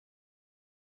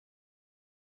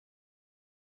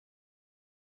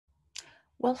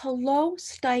Well, hello,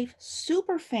 Steiff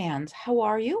super fans. How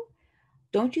are you?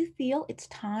 Don't you feel it's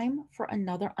time for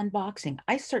another unboxing?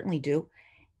 I certainly do.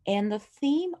 And the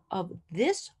theme of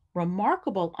this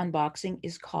remarkable unboxing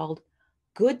is called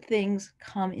Good Things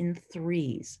Come in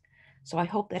Threes. So I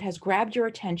hope that has grabbed your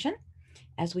attention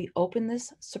as we open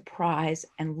this surprise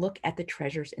and look at the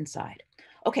treasures inside.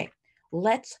 Okay,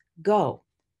 let's go.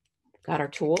 Got our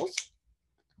tools.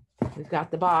 We've got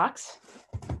the box.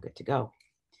 Good to go.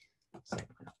 So I'm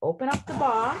going to open up the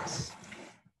box.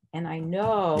 And I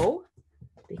know,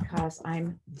 because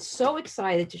I'm so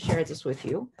excited to share this with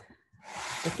you,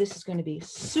 that this is going to be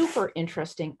super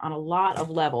interesting on a lot of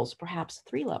levels, perhaps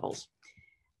 3 levels.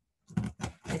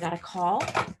 I got a call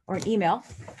or an email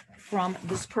from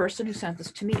this person who sent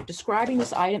this to me describing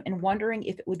this item and wondering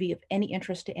if it would be of any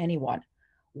interest to anyone.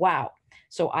 Wow.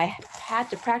 So I had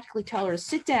to practically tell her to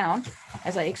sit down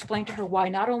as I explained to her why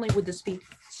not only would this be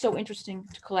so interesting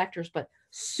to collectors, but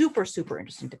super, super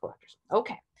interesting to collectors.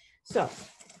 Okay. So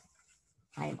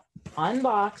I'm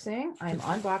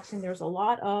unboxing. There's a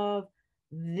lot of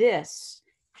this.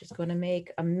 Just going to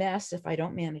make a mess if I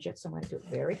don't manage it. So I'm going to do it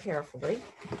very carefully.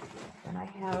 Then I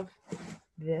have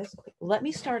this. Okay, let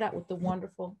me start out with the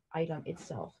wonderful item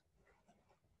itself.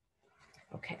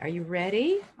 Okay, are you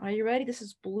ready? Are you ready? This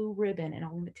is blue ribbon, and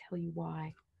I'm going to tell you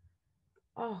why.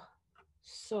 Oh,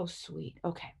 so sweet.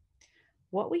 Okay,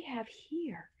 what we have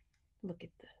here, look at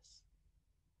this.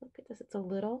 Look at this. It's a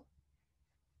little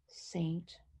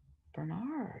Saint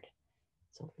Bernard.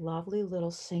 It's a lovely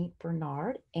little Saint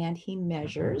Bernard, and he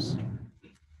measures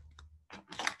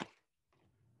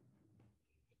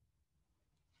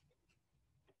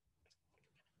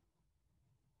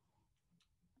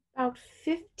about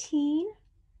 16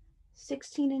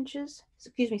 inches,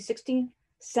 16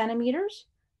 centimeters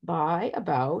by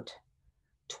about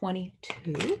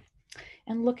 22.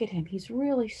 And look at him. He's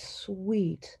really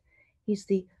sweet. He's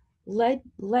the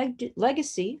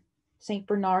legacy St.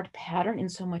 Bernard pattern in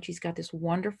so much he's got this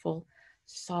wonderful,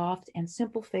 soft and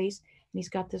simple face. And he's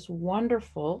got this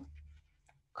wonderful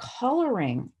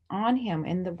coloring on him.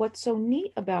 And what's so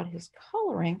neat about his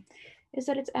coloring is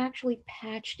that it's actually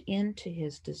patched into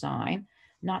his design,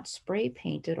 not spray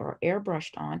painted or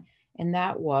airbrushed on. And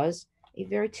that was a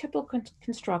very typical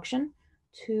construction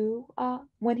to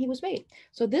when he was made.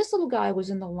 So this little guy was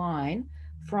in the line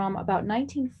from about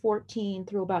 1914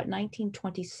 through about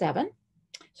 1927.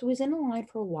 So he was in the line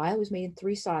for a while. He was made in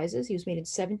 3 sizes. He was made in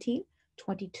 17,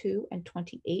 22, and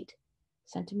 28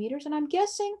 centimeters. And I'm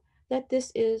guessing that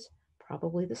this is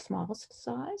probably the smallest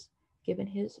size given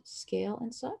his scale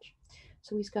and such.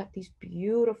 So he's got these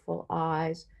beautiful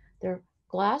eyes. They're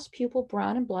glass pupil,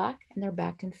 brown and black, and they're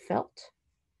backed in felt.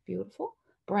 Beautiful.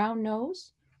 Brown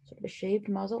nose, sort of a shaved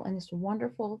muzzle, and this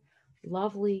wonderful,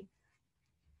 lovely,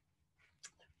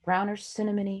 brownish,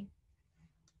 cinnamony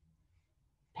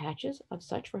patches of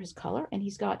such for his color. And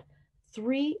he's got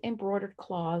 3 embroidered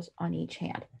claws on each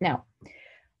hand. Now,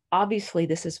 obviously,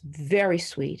 this is very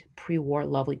sweet, pre-war,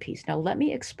 lovely piece. Now, let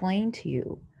me explain to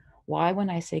you why when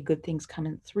I say good things come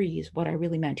in threes, what I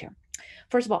really meant here.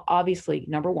 First of all, obviously,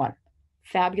 number 1,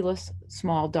 fabulous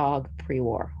small dog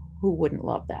pre-war. Who wouldn't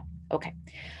love that? Okay.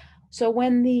 So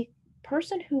when the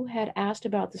person who had asked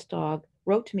about this dog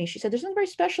wrote to me, she said, there's something very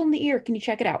special in the ear. Can you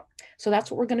check it out? So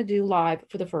that's what we're going to do live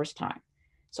for the first time.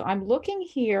 So I'm looking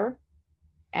here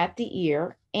at the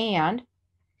ear, and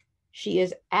she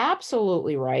is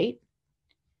absolutely right.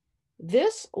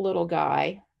 This little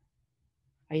guy,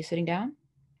 are you sitting down?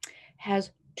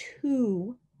 Has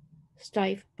 2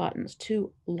 Steiff buttons,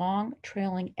 2 long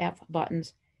trailing F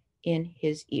buttons in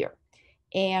his ear.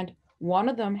 And one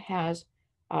of them has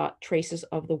traces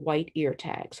of the white ear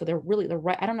tag. So they're really the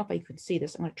right. I don't know if you can see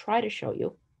this. I'm going to try to show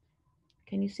you.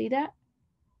 Can you see that?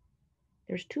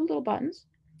 There's 2 little buttons.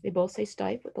 They both say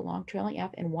Steiff with the long trailing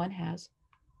F, and one has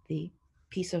the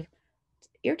piece of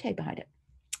ear tag behind it.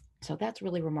 So that's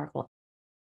really remarkable.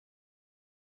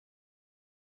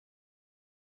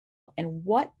 And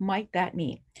what might that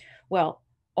mean? Well,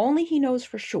 only he knows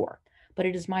for sure, but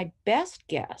it is my best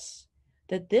guess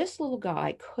that this little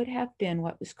guy could have been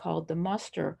what was called the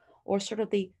muster, or sort of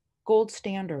the gold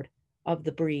standard of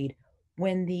the breed.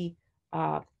 When the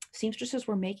seamstresses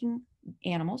were making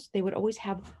animals, they would always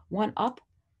have one up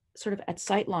sort of at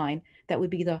sight line that would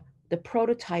be the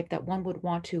prototype that one would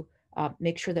want to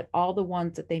make sure that all the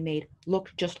ones that they made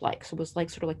looked just like. So it was like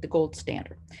sort of like the gold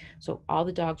standard. So all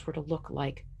the dogs were to look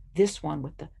like this one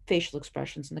with the facial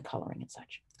expressions and the coloring and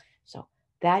such. So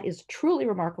that is truly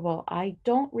remarkable. I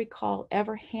don't recall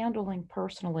ever handling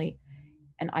personally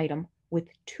an item with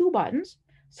 2 buttons,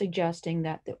 suggesting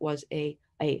that it was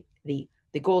the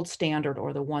gold standard,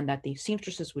 or the one that the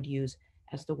seamstresses would use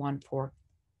as the one for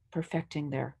perfecting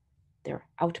their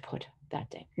output that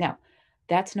day. Now,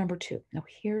 that's number 2. Now,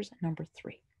 here's number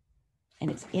 3. And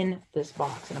it's in this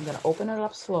box. And I'm going to open it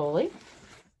up slowly.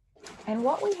 And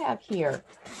what we have here,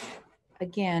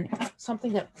 again,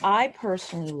 something that I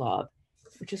personally love,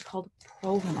 which is called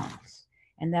provenance.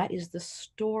 And that is the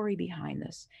story behind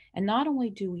this. And not only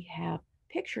do we have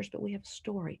pictures, but we have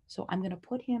story. So I'm going to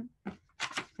put him,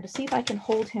 to see if I can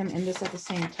hold him in this at the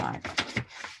same time.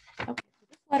 Okay,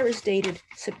 this letter is dated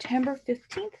September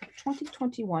 15th,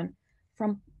 2021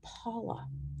 from Paula.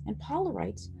 And Paula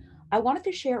writes, I wanted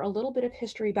to share a little bit of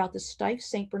history about the Steiff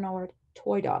Saint Bernard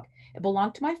toy dog. It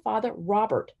belonged to my father,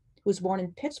 Robert, who was born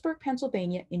in Pittsburgh,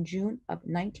 Pennsylvania in June of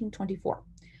 1924.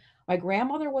 My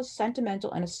grandmother was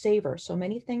sentimental and a saver, so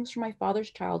many things from my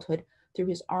father's childhood through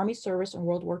his Army service in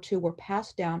World War II were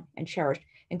passed down and cherished,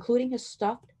 including his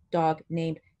stuffed dog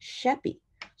named Sheppy.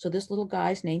 So this little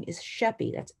guy's name is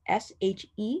Sheppy. That's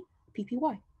Sheppy.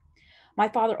 My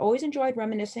father always enjoyed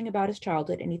reminiscing about his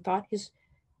childhood, and he thought his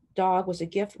dog was a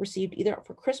gift received either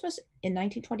for Christmas in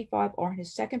 1925 or on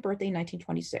his second birthday in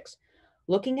 1926.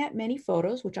 Looking at many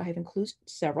photos, which I have included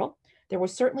several, there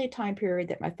was certainly a time period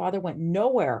that my father went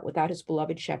nowhere without his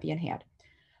beloved Sheppy in hand.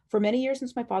 For many years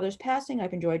since my father's passing,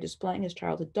 I've enjoyed displaying his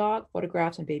childhood dog,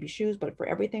 photographs, and baby shoes, but for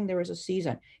everything there is a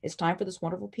season. It's time for this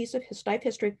wonderful piece of Steiff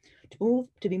history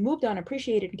to be moved on,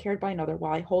 appreciated, and cared by another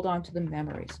while I hold on to the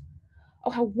memories.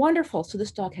 Oh, how wonderful. So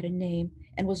this dog had a name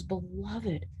and was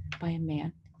beloved by a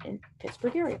man in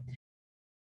Pittsburgh area.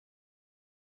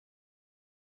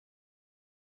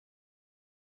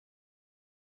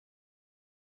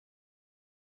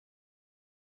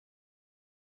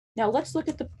 Now let's look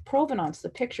at the provenance, the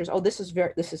pictures. Oh, this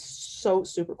is so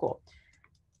super cool.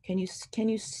 Can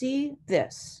you see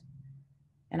this?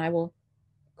 And I will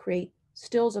create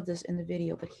stills of this in the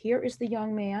video, but here is the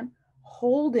young man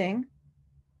holding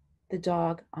the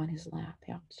dog on his lap.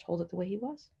 Yeah, just hold it the way he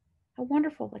was. How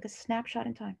wonderful, like a snapshot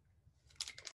in time.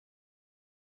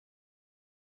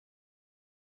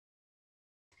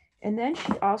 And then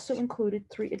she also included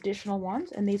 3 additional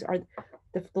ones, and these are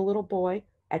the little boy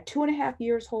at 2.5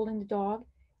 years holding the dog,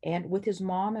 and with his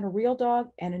mom and a real dog,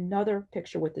 and another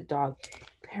picture with the dog.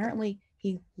 Apparently,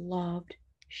 he loved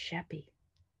Sheppy.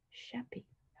 Sheppy,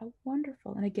 how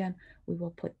wonderful. And again, we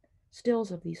will put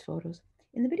stills of these photos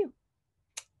in the video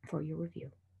for your review.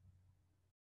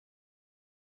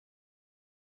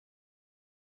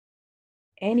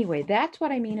 Anyway, that's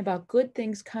what I mean about good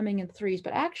things coming in threes,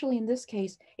 but actually in this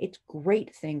case, it's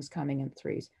great things coming in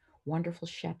threes. Wonderful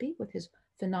Sheppy with his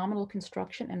phenomenal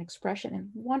construction and expression and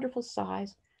wonderful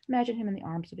size. Imagine him in the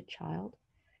arms of a child.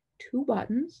 2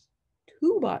 buttons,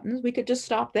 2 buttons. We could just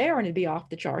stop there and it'd be off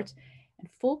the charts. And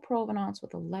full provenance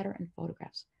with a letter and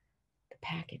photographs. The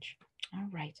package. All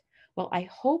right. Well, I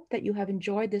hope that you have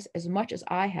enjoyed this as much as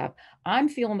I have. I'm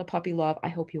feeling the puppy love. I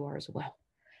hope you are as well.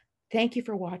 Thank you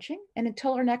for watching, and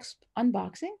until our next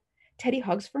unboxing, Teddy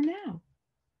hugs for now.